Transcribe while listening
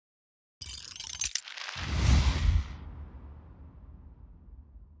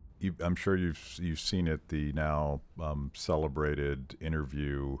I'm sure you've seen it, the now celebrated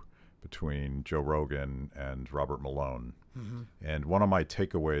interview between Joe Rogan and Robert Malone. Mm-hmm. And one of my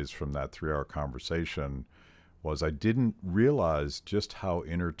takeaways from that 3-hour conversation was I didn't realize just how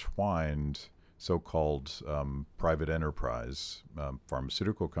intertwined so-called private enterprise,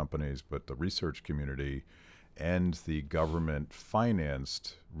 pharmaceutical companies, but the research community and the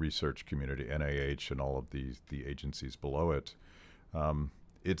government-financed research community, NIH and all of the agencies below it,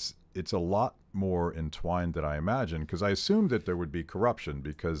 it's a lot more entwined than I imagined, because I assumed that there would be corruption,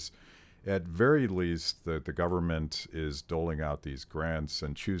 because at very least the government is doling out these grants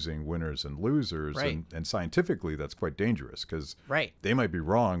and choosing winners and losers, right. and scientifically that's quite dangerous, because right. they might be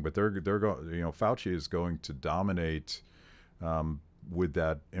wrong, but they're going, Fauci is going to dominate with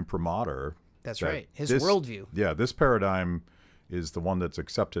that imprimatur. That's right. His worldview. Yeah, this paradigm is the one that's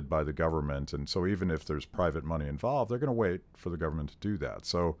accepted by the government. And so even if there's private money involved, they're going to wait for the government to do that.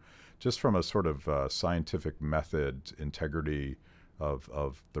 So just from a sort of scientific method, integrity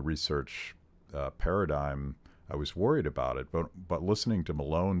of the research paradigm, I was worried about it. But listening to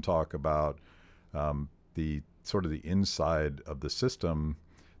Malone talk about the sort of the inside of the system,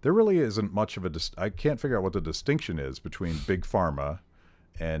 there really isn't much of a I can't figure out what the distinction is between big pharma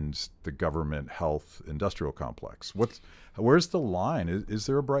and the government health industrial complex. Where's the line? Is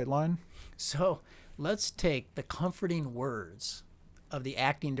there a bright line? So let's take the comforting words of the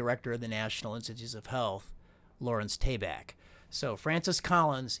acting director of the National Institutes of Health, Lawrence Tabak. So Francis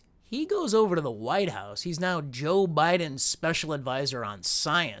Collins, he goes over to the White House. He's now Joe Biden's special advisor on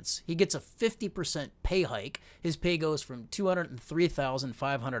science. He gets a 50% pay hike. His pay goes from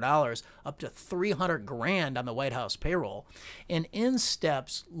 $203,500 up to $300,000 on the White House payroll. And in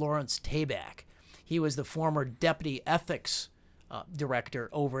steps Lawrence Tabak. He was the former deputy ethics director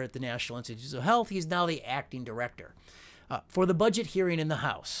over at the National Institutes of Health. He's now the acting director. For the budget hearing in the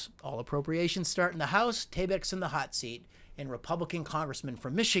House, all appropriations start in the House. Tabak's in the hot seat. And Republican Congressman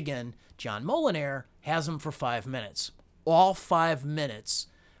from Michigan, John Molinare, has him for 5 minutes. All 5 minutes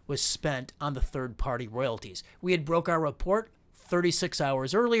was spent on the third-party royalties. We had broke our report 36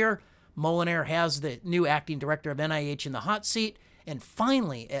 hours earlier. Molinare has the new acting director of NIH in the hot seat. And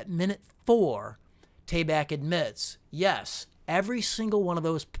finally, at minute 4, Tabak admits, yes, every single one of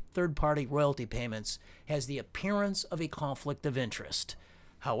those third-party royalty payments has the appearance of a conflict of interest.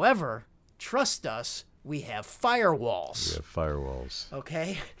 However, trust us, we have firewalls. We have firewalls.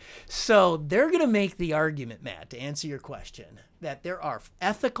 Okay? So they're going to make the argument, Matt, to answer your question, that there are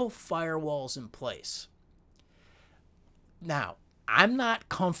ethical firewalls in place. Now, I'm not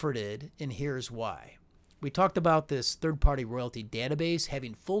comforted, and here's why. We talked about this third-party royalty database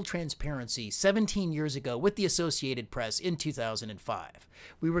having full transparency 17 years ago with the Associated Press in 2005.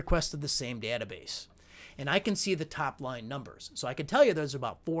 We requested the same database. And I can see the top line numbers. So I can tell you there's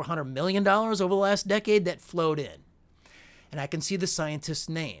about $400 million over the last decade that flowed in. And I can see the scientists'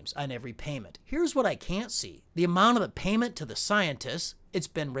 names on every payment. Here's what I can't see. The amount of the payment to the scientists, it's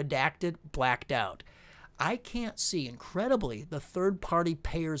been redacted, blacked out. I can't see, incredibly, the third-party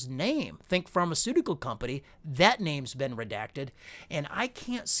payer's name. Think pharmaceutical company, that name's been redacted. And I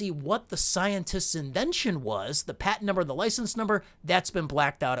can't see what the scientist's invention was, the patent number, the license number, that's been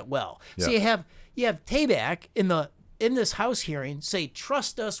blacked out as well. Yeah. So you have Tabak in this House hearing say,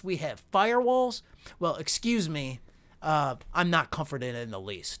 trust us, we have firewalls. Well, excuse me, I'm not comforted in the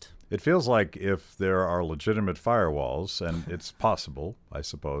least. It feels like if there are legitimate firewalls, and it's possible, I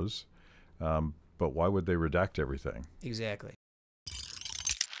suppose, but why would they redact everything? Exactly.